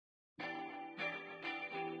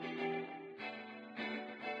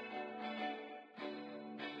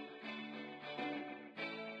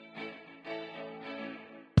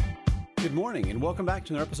Good morning, and welcome back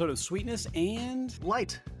to another episode of Sweetness and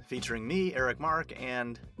Light, featuring me, Eric Mark,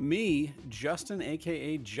 and me, Justin,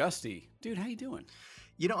 aka Justy. Dude, how you doing?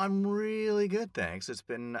 you know, I'm really good, thanks. It's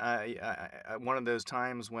been one of those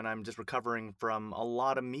times when I'm just recovering from a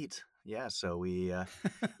lot of meat. Yeah, so we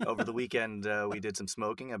over the weekend we did some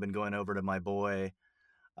smoking. I've been going over to my boy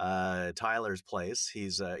Tyler's place.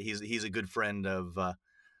 He's a good friend of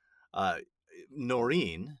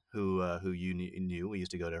Noreen, who you knew. We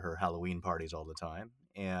used to go to her Halloween parties all the time,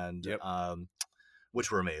 and Yep.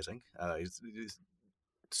 which were amazing. He's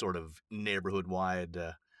sort of neighborhood-wide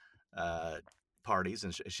parties,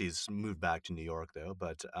 and she's moved back to New York though.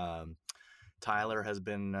 But Tyler has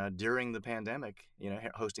been during the pandemic,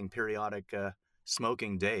 hosting periodic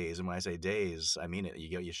smoking days, and when I say days, I mean it.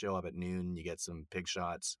 You show up at noon, you get some pig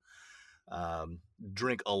shots.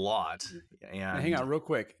 Drink a lot. And Now, hang on real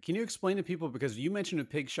quick. Can you explain to people, because you mentioned a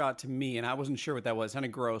pig shot to me and I wasn't sure what that was, kind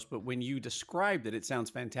of gross, but when you described it, it sounds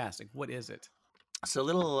fantastic. What is it? So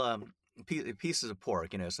little pieces of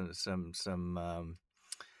pork, some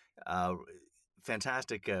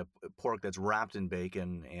fantastic pork that's wrapped in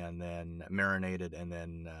bacon and then marinated and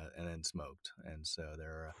then smoked, and so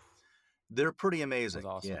they're pretty amazing.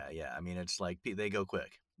 That's awesome. Yeah. I mean, it's like they go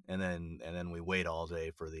quick, and then we wait all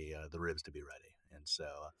day for the ribs to be ready, and so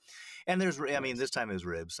this time it was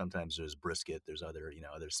ribs. Sometimes there's brisket. There's other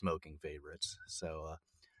smoking favorites. So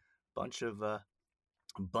bunch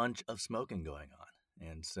of smoking going on.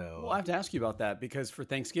 And so Well, I have to ask you about that, because for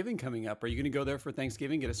Thanksgiving coming up, are you going to go there for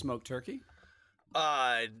Thanksgiving, get a smoked turkey?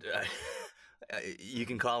 You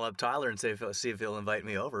can call up Tyler and see if he'll invite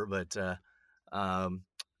me over, but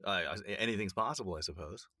anything's possible, I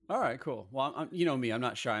suppose. All right, cool. Well, you know me, I'm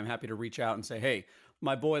not shy. I'm happy to reach out and say, hey,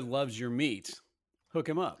 my boy loves your meat. Hook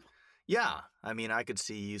him up. Yeah, I mean, I could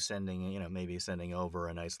see you maybe sending over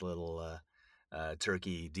a nice little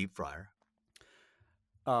turkey deep fryer.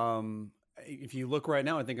 If you look right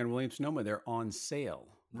now, I think on Williams-Sonoma, they're on sale.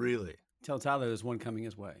 Really? Tell Tyler there's one coming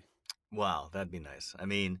his way. Wow, that'd be nice. I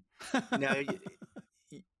mean, now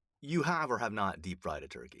you have or have not deep fried a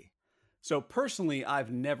turkey? So personally,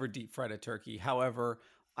 I've never deep fried a turkey. However,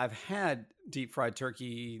 I've had deep fried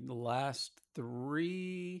turkey the last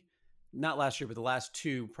three, not last year, but the last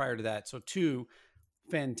two prior to that. So two,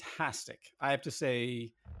 fantastic. I have to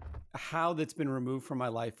say, how that's been removed from my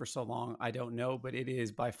life for so long, I don't know, but it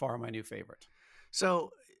is by far my new favorite.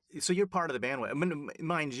 So you're part of the bandwagon. I mean,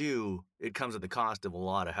 mind you, it comes at the cost of a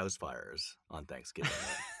lot of house fires on Thanksgiving.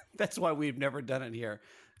 That's why we've never done it here.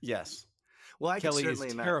 Yes. Well, Kelly is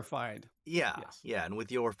terrified. Yeah, Yes. yeah, and with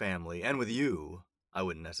your family and with you, I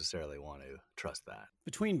wouldn't necessarily want to trust that.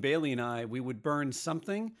 Between Bailey and I, we would burn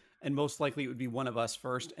something, and most likely it would be one of us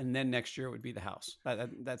first, and then next year it would be the house.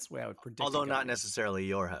 That's the way I would predict. Although not necessarily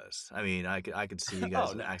your house. I mean, I could see you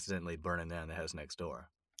guys no. accidentally burning down the house next door.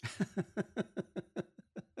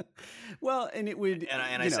 Well, and it would, and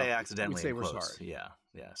I say accidentally. Say we're close. sorry.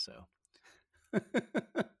 Yeah. So.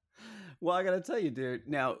 Well, I got to tell you, dude.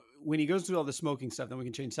 Now, when he goes through all the smoking stuff, then we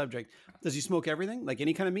can change subject. Does he smoke everything, like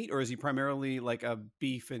any kind of meat, or is he primarily like a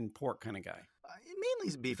beef and pork kind of guy?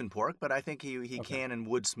 Mainly beef and pork, but I think he can and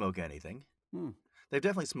would smoke anything. Hmm. They've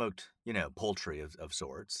definitely smoked, poultry of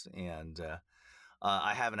sorts, and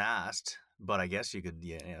I haven't asked, but I guess you could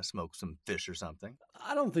smoke some fish or something.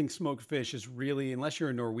 I don't think smoked fish is really, unless you're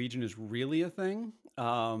a Norwegian, is really a thing.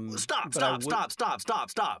 Stop.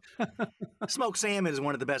 Smoked salmon is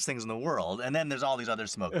one of the best things in the world, and then there's all these other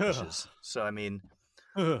smoked fishes. So I mean,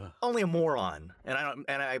 only a moron, and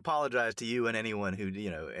I apologize to you and anyone who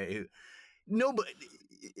nobody.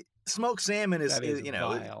 Smoked salmon is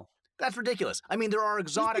vile. That's ridiculous. I mean, there are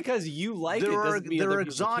exotic. Just because you like it doesn't mean there are other people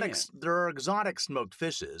exotic. can't. There are exotic smoked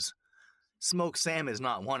fishes. Smoked salmon is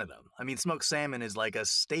not one of them. I mean, smoked salmon is like a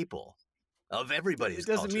staple of everybody's. It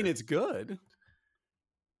doesn't culture. mean it's good.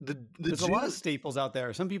 There's a lot of Jews- staples out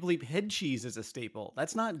there. Some people eat head cheese as a staple.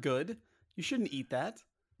 That's not good. You shouldn't eat that.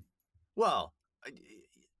 Well,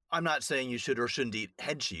 I'm not saying you should or shouldn't eat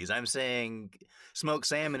head cheese. I'm saying smoked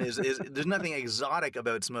salmon is there's nothing exotic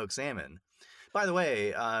about smoked salmon. By the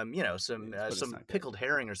way, some pickled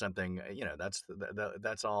herring or something.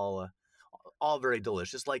 That's all very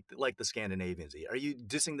delicious, like the Scandinavians eat. Are you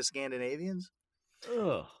dissing the Scandinavians?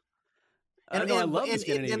 Ugh. I love the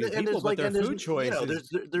Scandinavian people, but their food choice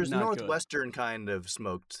there's not northwestern kind of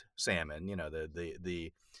smoked salmon,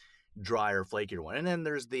 the drier, flakier one, and then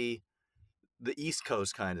there's the East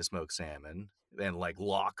Coast kind of smoked salmon, and like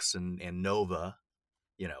lox and Nova,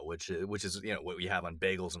 which is what we have on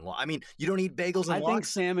bagels and lox. I mean, you don't eat bagels and lox? I think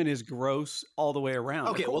salmon is gross all the way around.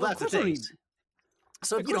 Okay, well that's the thing.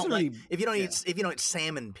 So if you don't eat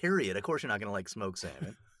salmon, period, of course you're not going to like smoked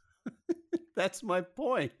salmon. That's my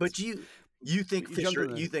point. But you think You fish jumped are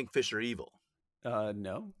in you think fish are evil?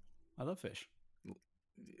 No, I love fish.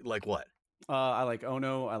 Like what? I like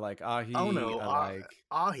ono. I like Oh ahi. no, I like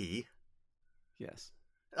ahi. yes.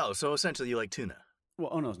 Oh, so essentially you like tuna. Well,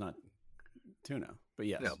 ono's not tuna, but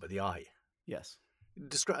yes, No, but the ahi. yes.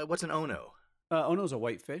 Describe what's an ono. Ono's a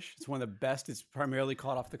white fish. It's one of the best. It's primarily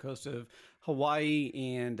caught off the coast of Hawaii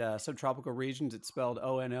and subtropical regions. It's spelled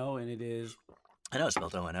O-N-O, and it is I know it's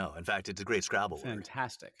spelled O-N-O. In fact, it's a great Scrabble word.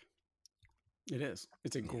 fantastic. It is.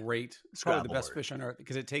 It's a great, it's probably the Scrabble best word. fish on earth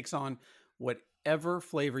because it takes on whatever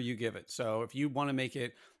flavor you give it. So if you want to make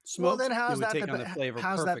it Well, smoked, then it how's would that? take on the flavor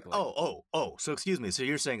How's perfectly. that? Oh. So excuse me. So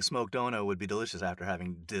you're saying smoked ono would be delicious after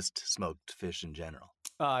having dissed smoked fish in general?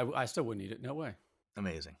 I still wouldn't eat it. No way.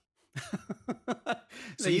 Amazing. No,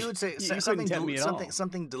 So you would say you couldn't something tempt me at all.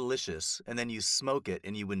 something delicious, and then you smoke it,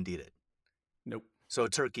 and you wouldn't eat it. Nope. So a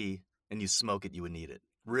turkey, and you smoke it, you wouldn't eat it.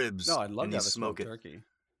 Ribs, No, I'd love and to you have a smoke smoked it. turkey.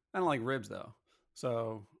 I don't like ribs though.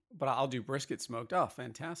 So, but I'll do brisket smoked. Oh,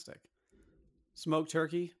 fantastic. Smoked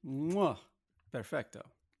turkey. Mwah. Perfecto.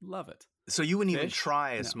 Love it. So you wouldn't even Fish?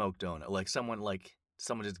 try a No. smoked donut, like someone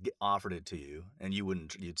just offered it to you, and you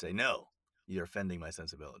wouldn't. You'd say no. You're offending my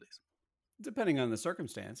sensibilities. Depending on the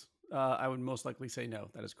circumstance, I would most likely say no.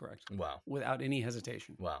 That is correct. Wow. Without any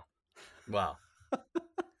hesitation. Wow. Wow.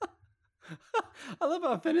 I love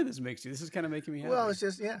how offended this makes you. This is kind of making me happy. Well, it's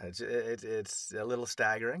just it's a little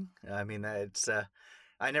staggering. I mean,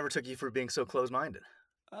 I never took you for being so close-minded.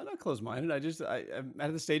 I'm not closed-minded. I'm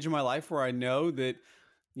at the stage in my life where I know that,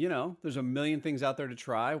 there's a million things out there to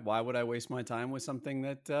try. Why would I waste my time with something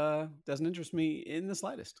that doesn't interest me in the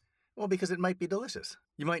slightest? Well, because it might be delicious.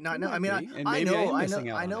 You might not It know. I might mean, be, and I maybe I know, am I missing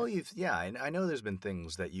know, out I on know it. I know there's been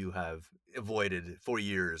things that you have avoided for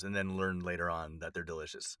years and then learned later on that they're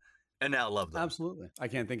delicious and now love them. Absolutely. I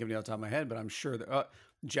can't think of any off the top of my head, but I'm sure that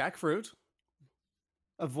jackfruit,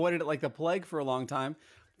 avoided it like the plague for a long time.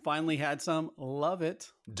 Finally had some. Love it.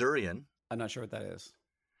 Durian, I'm not sure what that is.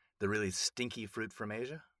 the really stinky fruit from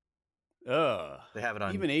Asia. Ugh. They have it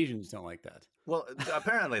on. Even Asians don't like that. Well,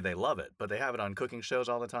 apparently they love it, but they have it on cooking shows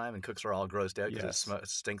all the time, and cooks are all grossed out because Yes. it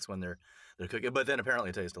stinks when they're cooking. But then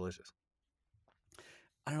apparently it tastes delicious.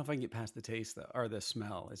 I don't know if I can get past the taste though, or the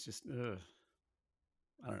smell. It's just, ugh.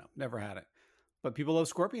 I don't know. Never had it. But people love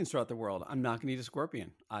scorpions throughout the world. I'm not going to eat a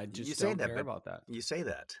scorpion. I You just say don't that, care but about that. you say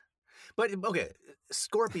that. But okay,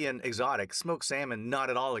 scorpion exotic, smoked salmon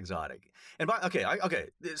not at all exotic. And okay.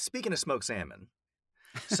 Speaking of smoked salmon,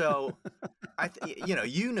 so I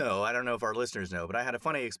don't know if our listeners know, but I had a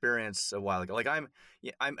funny experience a while ago. Like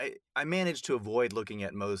I managed to avoid looking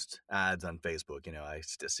at most ads on Facebook. I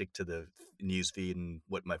stick to the news feed and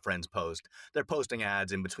what my friends post. They're posting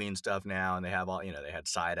ads in between stuff now, and they have all they had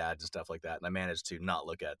side ads and stuff like that. And I managed to not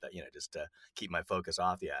look at that, just to keep my focus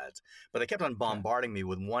off the ads. But they kept on bombarding me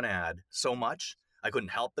with one ad so much I couldn't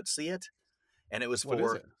help but see it, and it was What is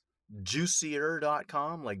for it?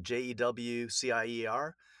 Juicier.com, like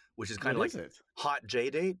JEWCIER, which is kind of What like is it? hot J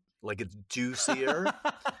date, like it's juicier.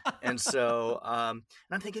 And so, and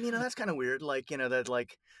I'm thinking, that's kind of weird, like,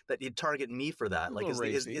 that you'd target me for that. A Like, little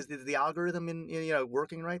is racy. the algorithm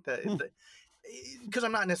working right? Because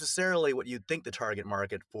I'm not necessarily what you'd think the target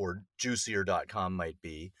market for juicier.com might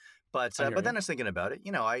be. But I hear then you. I was thinking about it.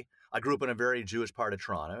 I grew up in a very Jewish part of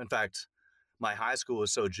Toronto. In fact, my high school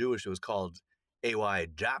was so Jewish, it was called A.Y.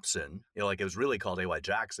 Japson. Like it was really called A.Y.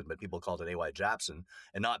 Jackson, but people called it A.Y. Japson,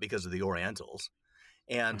 and not because of the Orientals.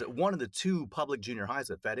 And one of the two public junior highs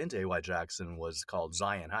that fed into A.Y. Jackson was called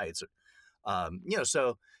Zion Heights.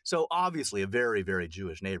 So obviously a very, very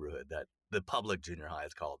Jewish neighborhood that the public junior high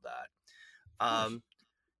is called that.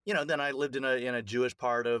 Then I lived in a Jewish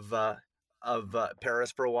part of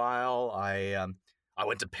Paris for a while. I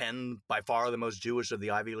went to Penn, by far the most Jewish of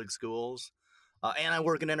the Ivy League schools. And I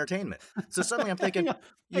work in entertainment. So suddenly I'm thinking,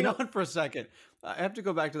 Hang on for a second. I have to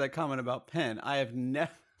go back to that comment about Penn. I have never,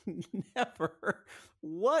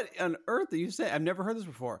 what on earth are you saying? I've never heard this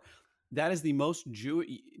before. That is the most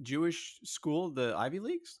Jewish school, the Ivy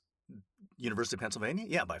Leagues? University of Pennsylvania?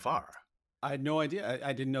 Yeah, by far. I had no idea.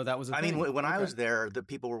 I didn't know that was a I thing. mean, when I was there, the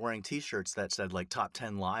people were wearing T-shirts that said like top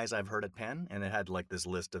 10 lies I've heard at Penn, and it had like this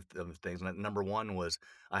list of things. And number one was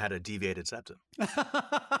I had a deviated septum.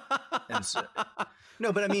 And so,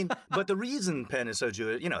 no, but I mean, but the reason Penn is so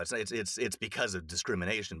Jewish, it's because of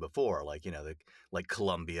discrimination before, like like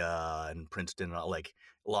Columbia and Princeton, like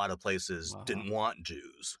a lot of places didn't want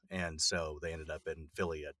Jews, and so they ended up in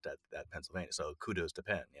Philly at Pennsylvania. So kudos to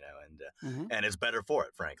Penn, and it's better for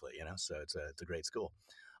it, frankly, So it's a great school.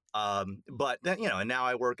 But then and now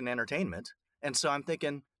I work in entertainment, and so I'm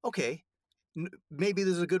thinking, okay, maybe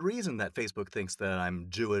there's a good reason that Facebook thinks that I'm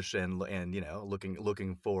Jewish and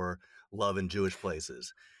looking for love in Jewish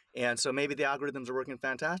places. And so maybe the algorithms are working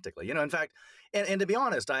fantastically. In fact, and to be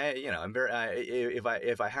honest, I'm very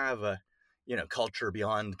if I have a culture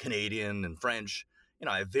beyond Canadian and French,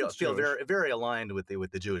 I feel very very aligned with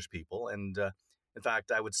the Jewish people. And in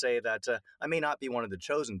fact, I would say that I may not be one of the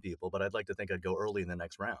chosen people, but I'd like to think I'd go early in the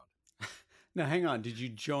next round. Now, hang on. Did you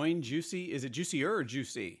join Juicy? Is it Juicier or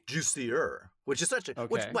Juicy? Juicier, which is such a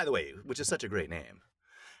by the way, which is such a great name.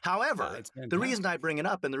 However, the reason I bring it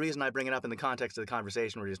up, and the reason I bring it up in the context of the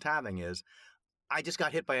conversation we're just having, is I just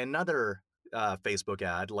got hit by another Facebook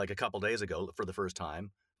ad like a couple days ago for the first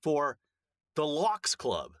time for the Lox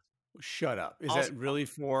Club. Shut up! Is that really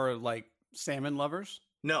for like salmon lovers?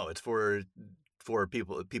 No, it's for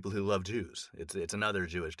people who love Jews. It's another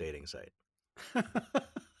Jewish dating site.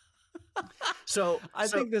 So I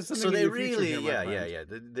think there's something. So they really, yeah.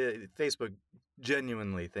 The Facebook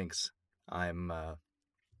genuinely thinks I'm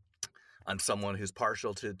someone who's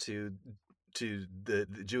partial to the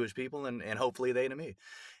Jewish people, and hopefully they to me.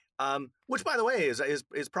 Which, by the way,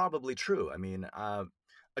 is probably true. I mean, a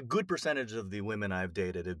good percentage of the women I've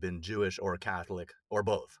dated have been Jewish or Catholic or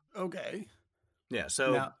both. Okay. Yeah.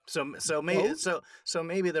 So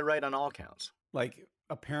maybe they're right on all counts. Like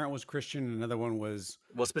a parent was Christian, and another one was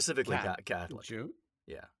specifically Catholic. Jew.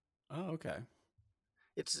 Yeah. Oh, okay.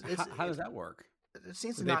 It's how does that work? It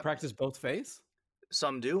seems do they practice both faiths?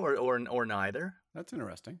 Some do, or neither. That's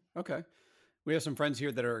interesting. Okay. We have some friends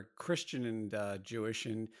here that are Christian and Jewish,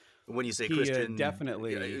 and when you say Christian,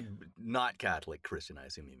 definitely not Catholic Christian. I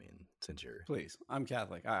assume you mean, since you're. Please, I'm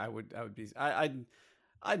Catholic. I would be.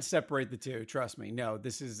 I'd separate the two. Trust me. No,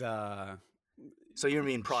 this is. So you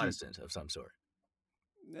mean Protestant of some sort?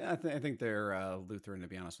 I think they're Lutheran, to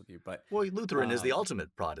be honest with you. But Lutheran is the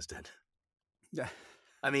ultimate Protestant. Yeah.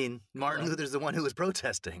 I mean, Martin Luther's the one who was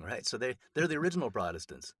protesting, right? So they're the original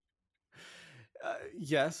Protestants.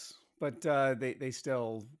 Yes, but they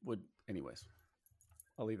still would. Anyways,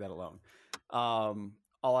 I'll leave that alone. All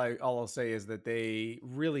I'll say is that they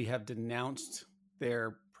really have denounced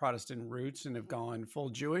their Protestant roots and have gone full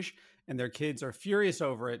Jewish, and their kids are furious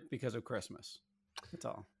over it because of Christmas. That's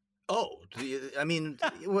all. Oh, I mean,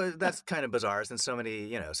 well, that's kind of bizarre since so many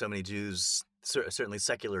Jews, certainly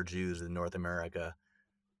secular Jews in North America,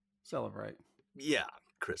 celebrate. Yeah,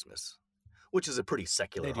 Christmas, which is a pretty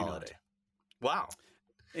secular holiday. Wow.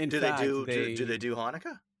 Do they do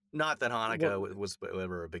Hanukkah? Not that Hanukkah was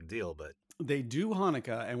ever a big deal, but they do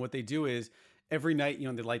Hanukkah, and what they do is every night,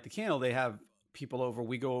 they light the candle. They have people over.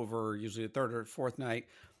 We go over usually the third or fourth night.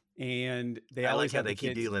 And they always have they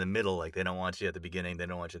keep you in the middle, like they don't want you at the beginning, they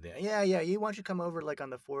don't want you at the end. Yeah, you want you to come over like on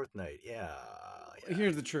the fourth night. Yeah.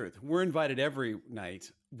 Here's the truth. We're invited every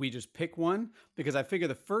night. We just pick one because I figure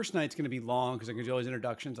the first night's going to be long because I can do all these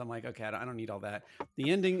introductions. I'm like, okay, I don't need all that.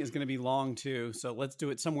 The ending is going to be long too. So let's do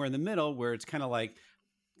it somewhere in the middle where it's kind of like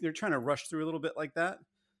they're trying to rush through a little bit like that.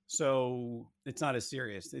 So it's not as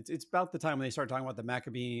serious. It's about the time when they start talking about the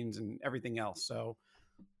Maccabees and everything else. So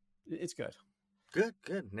it's good. Good.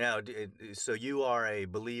 Now, so you are a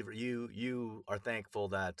believer. You are thankful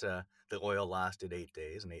that the oil lasted 8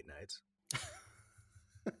 days and 8 nights.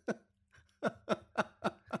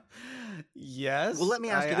 Yes. Well, let me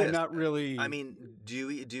ask you this. I'm not really. I mean, do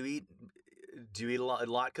you eat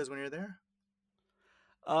latkes when you're there?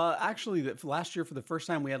 Actually, last year for the first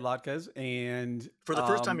time we had latkes, and for the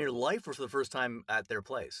first time in your life, or for the first time at their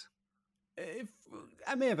place.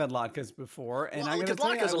 I may have had latkes before, and I gotta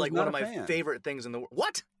tell you, latkes are like one of my favorite things in the world.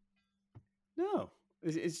 What? No, I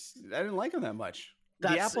didn't like them that much. The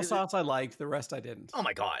applesauce I liked, the rest I didn't. Oh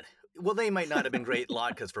my god! Well, they might not have been great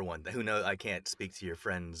latkes for one. Who knows? I can't speak to your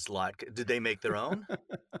friends' latke. Did they make their own?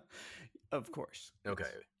 Of course. Okay.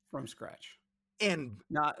 From scratch. And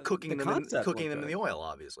not cooking them in the oil,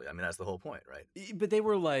 obviously. I mean, that's the whole point, right? But they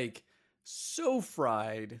were like so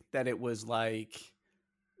fried that it was like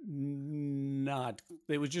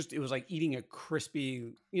it was like eating a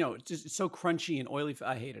crispy, just so crunchy and oily.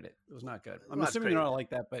 I hated it. It was not good. I'm assuming you're not like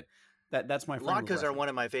that, but that's my latkes are one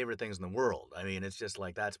of my favorite things in the world. I mean, it's just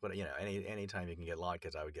like that's what anytime you can get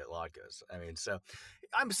latkes, I would get latkes. I mean, so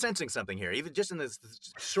I'm sensing something here, even just in this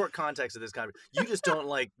short context of this conversation. You just don't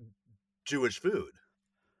like Jewish food.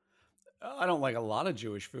 I don't like a lot of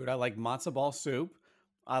Jewish food. I like matzo ball soup.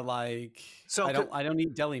 I don't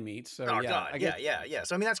eat deli meat. So oh, yeah, God. Yeah.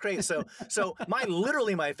 So I mean that's great. So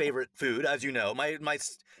literally my favorite food, as you know, my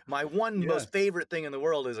one most favorite thing in the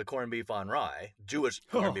world is a corned beef on rye, Jewish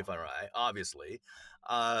corned beef on rye, obviously.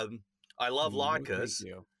 I love latkes.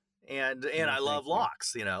 And I love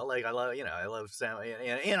lox, like I love salmon,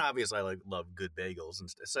 and obviously I love good bagels and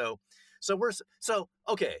stuff. So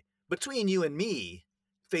okay. Between you and me,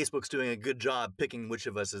 Facebook's doing a good job picking which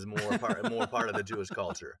of us is more part of the Jewish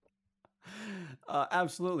culture.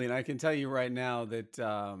 Absolutely, and I can tell you right now that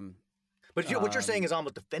But what you're saying is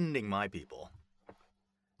almost defending my people.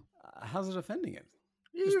 how's it offending it?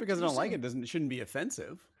 Just because I don't like it shouldn't be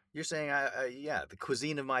offensive. You're saying, yeah, the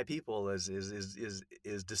cuisine of my people is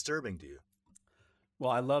disturbing to you.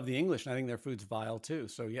 Well, I love the English, and I think their food's vile too.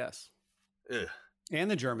 So yes. Ugh. And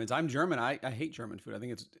the Germans. I'm German. I hate German food. I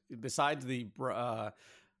think it's, besides the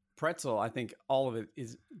pretzel, I think all of it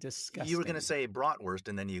is disgusting. You were going to say bratwurst,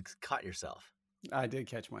 and then you caught yourself. I did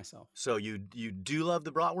catch myself. So you do love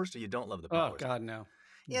the bratwurst, or you don't love the bratwurst? Oh God, no.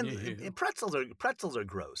 And pretzels are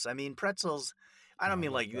gross. I mean, pretzels. I don't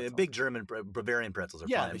mean like big German Bavarian pretzels are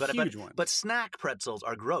fine, but huge ones. But snack pretzels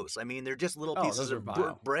are gross. I mean, they're just little pieces of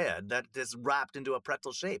burnt bread that is wrapped into a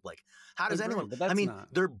pretzel shape. Like, how does anyone? I mean,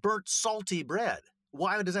 they're burnt salty bread.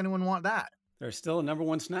 Why does anyone want that? They're still a number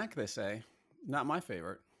one snack, they say. Not my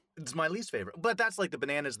favorite. It's my least favorite. But that's like the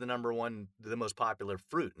banana's the number one, the most popular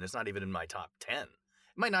fruit, and it's not even in my top 10. It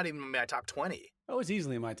might not even be my top 20. Oh, it's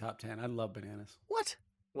easily in my top 10. I love bananas. What?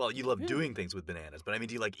 Well, you love doing things with bananas, but I mean,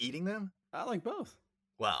 do you like eating them? I like both.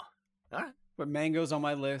 Wow. All right. But mango's on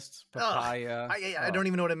my list. Papaya. I don't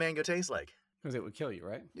even know what a mango tastes like. Because it would kill you,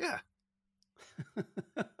 right? Yeah.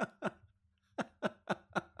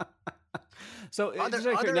 So other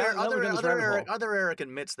Eric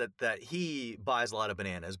admits that he buys a lot of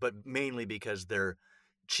bananas, but mainly because they're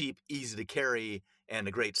cheap, easy to carry, and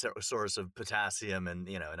a great source of potassium and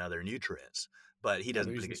and other nutrients. But he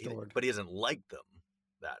doesn't. But he doesn't like them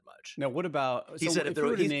that much. Now, what about? He said if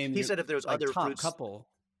there was other top fruits. Couple,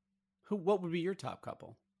 what would be your top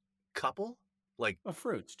couple? Couple? Like of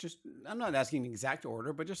fruits? Just I'm not asking the exact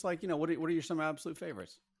order, but just like what are your some absolute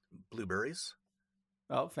favorites? Blueberries.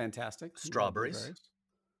 Oh, fantastic! Strawberries.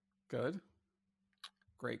 Good.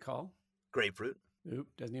 Great call. Grapefruit. Oop,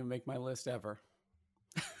 doesn't even make my list ever.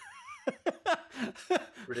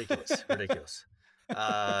 Ridiculous.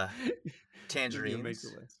 Tangerines. Make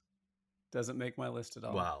the list. Doesn't make my list at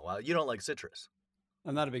all. Wow. You don't like citrus.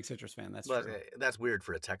 I'm not a big citrus fan. That's true. That's weird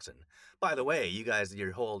for a Texan. By the way, you guys,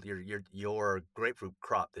 your grapefruit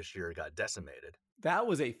crop this year got decimated. That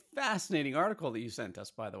was a fascinating article that you sent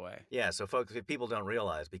us, by the way. Yeah, so folks, if people don't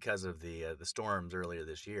realize, because of the storms earlier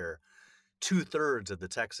this year, 2/3 of the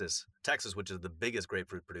Texas, which is the biggest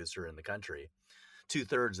grapefruit producer in the country,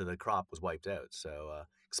 2/3 of the crop was wiped out. So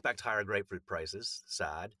expect higher grapefruit prices,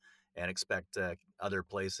 sad, and expect other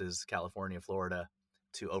places, California, Florida,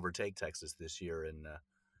 to overtake Texas this year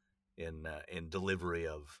in delivery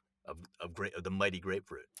of the mighty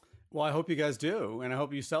grapefruit. Well, I hope you guys do, and I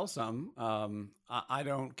hope you sell some. I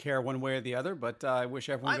don't care one way or the other, but I wish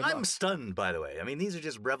everyone good luck. I'm stunned, by the way. I mean, these are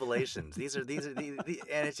just revelations. these are and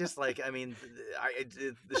it's just like, I mean,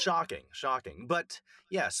 shocking. But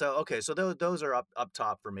yeah, so those are up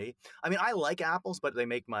top for me. I mean, I like apples, but they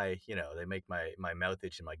make my mouth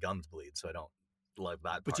itch and my gums bleed, so I don't love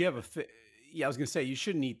that. But you have I was gonna say you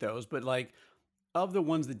shouldn't eat those, but like of the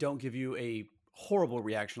ones that don't give you a horrible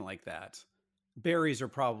reaction like that, berries are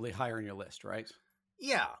probably higher on your list, right?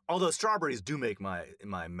 Yeah, although strawberries do make my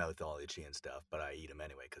mouth all itchy and stuff, but I eat them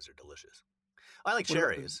anyway because they're delicious. I like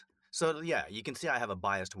cherries. So yeah, you can see I have a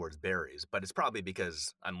bias towards berries, but it's probably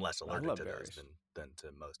because I'm less allergic to those than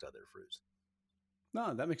to most other fruits.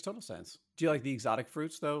 No, that makes total sense. Do you like the exotic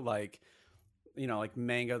fruits though? Like, like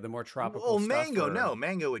mango, the more tropical stuff? Mango, no.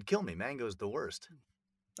 Mango would kill me. Mango's the worst.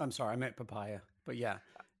 I'm sorry, I meant papaya. But yeah.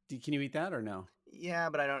 Can you eat that or no? Yeah,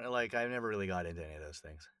 but I don't I never really got into any of those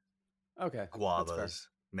things. Okay. Guavas,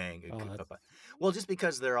 mango, papaya. Well, just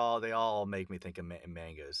because they all make me think of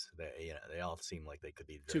mangoes. They all seem like they could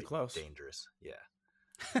be very too close, dangerous. Yeah.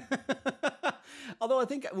 Although I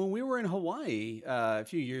think when we were in Hawaii a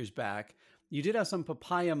few years back, you did have some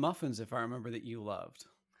papaya muffins, if I remember, that you loved.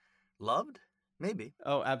 Loved? Maybe.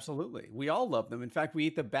 Oh, absolutely. We all love them. In fact, we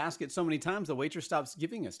eat the basket so many times the waitress stops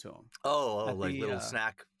giving us to them. Oh, like little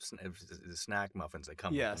snack muffins that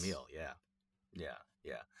come with the meal. Yeah.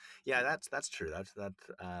 That's true.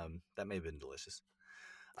 That may have been delicious.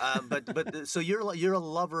 But so you're a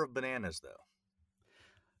lover of bananas, though.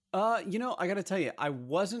 I got to tell you, I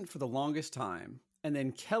wasn't for the longest time, and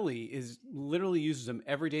then Kelly literally uses them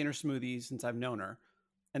every day in her smoothies since I've known her,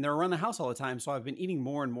 and they're around the house all the time. So I've been eating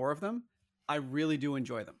more and more of them. I really do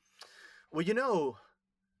enjoy them. Well,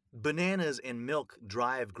 bananas and milk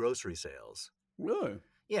drive grocery sales. Really?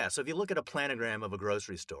 Yeah. So if you look at a planogram of a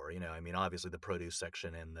grocery store, obviously the produce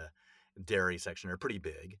section and the dairy section are pretty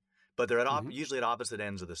big, but they're usually at opposite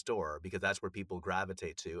ends of the store because that's where people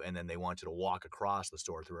gravitate to, and then they want you to walk across the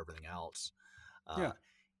store through everything else.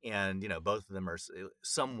 and both of them are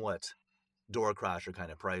somewhat door crasher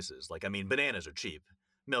kind of prices. Like, I mean, bananas are cheap.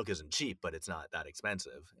 Milk isn't cheap, but it's not that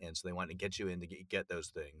expensive, and so they want to get you in to get those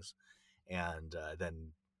things, and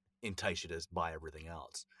then entice you to buy everything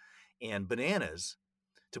else. And bananas,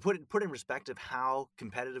 to put in perspective how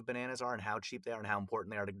competitive bananas are and how cheap they are and how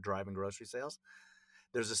important they are to driving grocery sales,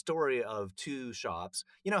 there's a story of two shops.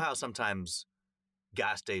 You know how sometimes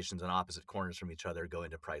gas stations on opposite corners from each other go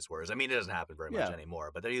into price wars? I mean, it doesn't happen very much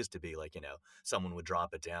anymore, but there used to be like, someone would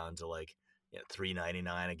drop it down to like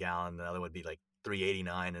 $3.99 a gallon, the other would be like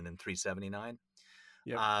 $3.89 and then $3.79.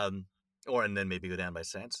 And then maybe go down by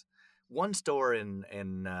cents. One store in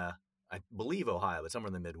I believe Ohio, but somewhere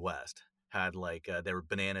in the Midwest, had like their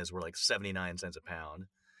bananas were like 79 cents a pound.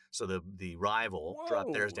 So the rival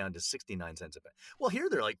dropped theirs down to 69 cents a pound. Well, here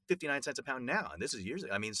they're like 59 cents a pound now, and this is years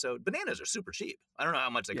ago. I mean, so bananas are super cheap. I don't know how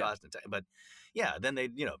much they cost, but yeah, then they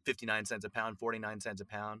 59 cents a pound, 49 cents a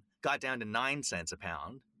pound, got down to 9 cents a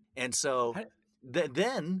pound, and so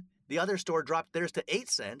then the other store dropped theirs to 8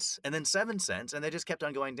 cents and then 7 cents, and they just kept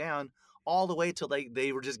on going down all the way till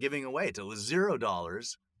they were just giving away till it was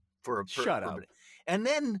 $0 for Shut up. And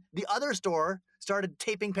then the other store started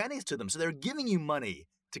taping pennies to them, so they're giving you money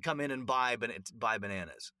to come in and buy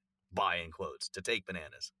bananas, buy in quotes, to take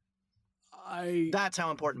bananas. That's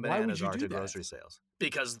how important bananas are to grocery sales.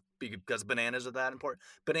 Because bananas are that important.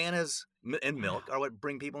 Bananas and milk are what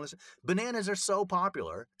bring people in. Bananas are so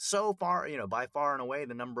popular, so far, by far and away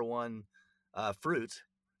the number one fruit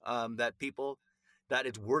that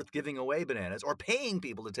it's worth giving away bananas or paying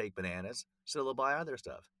people to take bananas so they'll buy other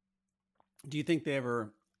stuff. Do you think they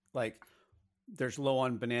ever, like, there's low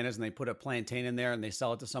on bananas and they put a plantain in there and they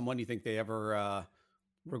sell it to someone? Do you think they ever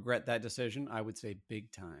regret that decision? I would say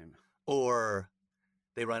big time. Or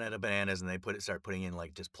they run out of bananas and they start putting in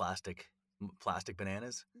like just plastic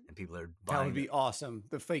bananas, and people are buying. That would be awesome.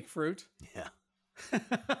 The fake fruit. Yeah.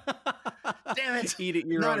 Damn it! Eat at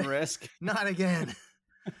your own risk. Not again.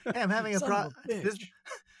 Hey, I'm having a problem.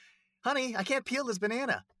 Honey, I can't peel this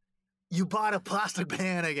banana. You bought a plastic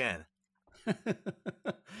banana again.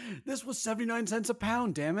 This was 79 cents a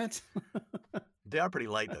pound, damn it. They are pretty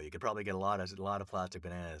light, though. You could probably get a lot of plastic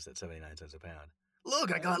bananas at 79 cents a pound.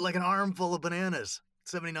 Look, I got like an armful of bananas.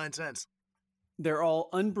 79 cents. They're all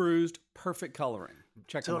unbruised, perfect coloring.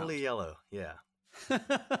 Check them out. Totally yellow, yeah.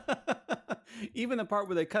 Even the part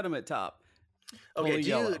where they cut them at top. Okay,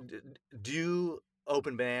 do you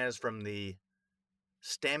open bananas from the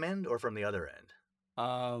stem end or from the other end?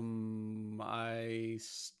 I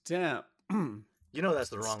stem. That's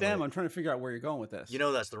the wrong way. I'm trying to figure out where you're going with this.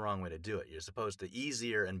 That's the wrong way to do it. You're supposed to,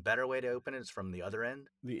 easier and better way to open it is from the other end.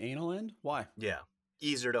 The anal end? Why? Yeah.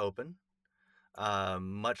 Easier to open.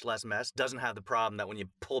 Much less mess. Doesn't have the problem that when you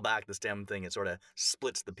pull back the stem thing, it sort of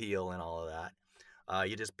splits the peel and all of that.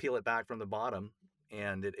 You just peel it back from the bottom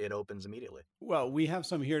and it opens immediately. Well, we have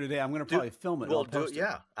some here today. I'm going to probably film it. We'll do it.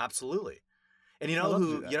 Yeah, absolutely. And you know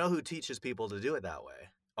who teaches people to do it that way?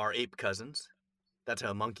 Our ape cousins. That's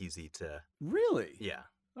how monkeys eat. Really? Yeah.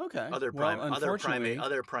 Okay. Other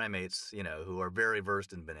primates, who are very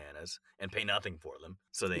versed in bananas and pay nothing for them,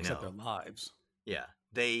 so they except know. Their lives. Yeah,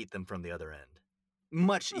 they eat them from the other end.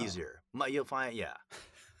 Much easier. You'll find, yeah.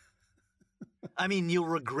 I mean, you'll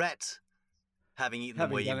regret having eaten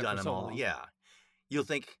the way you've done them all. Long. Yeah. You'll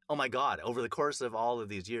think, oh my God, over the course of all of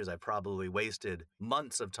these years, I probably wasted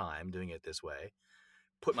months of time doing it this way,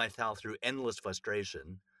 put myself through endless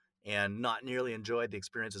frustration, and not nearly enjoyed the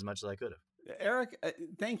experience as much as I could have. Eric,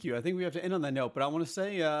 thank you. I think we have to end on that note, but I want to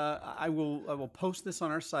say I will post this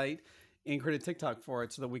on our site and create a TikTok for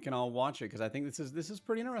it so that we can all watch it, because I think this is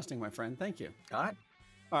pretty interesting, my friend. Thank you. All right.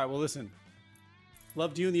 All right. Well, listen.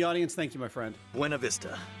 Love to you in the audience. Thank you, my friend. Buena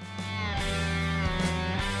vista.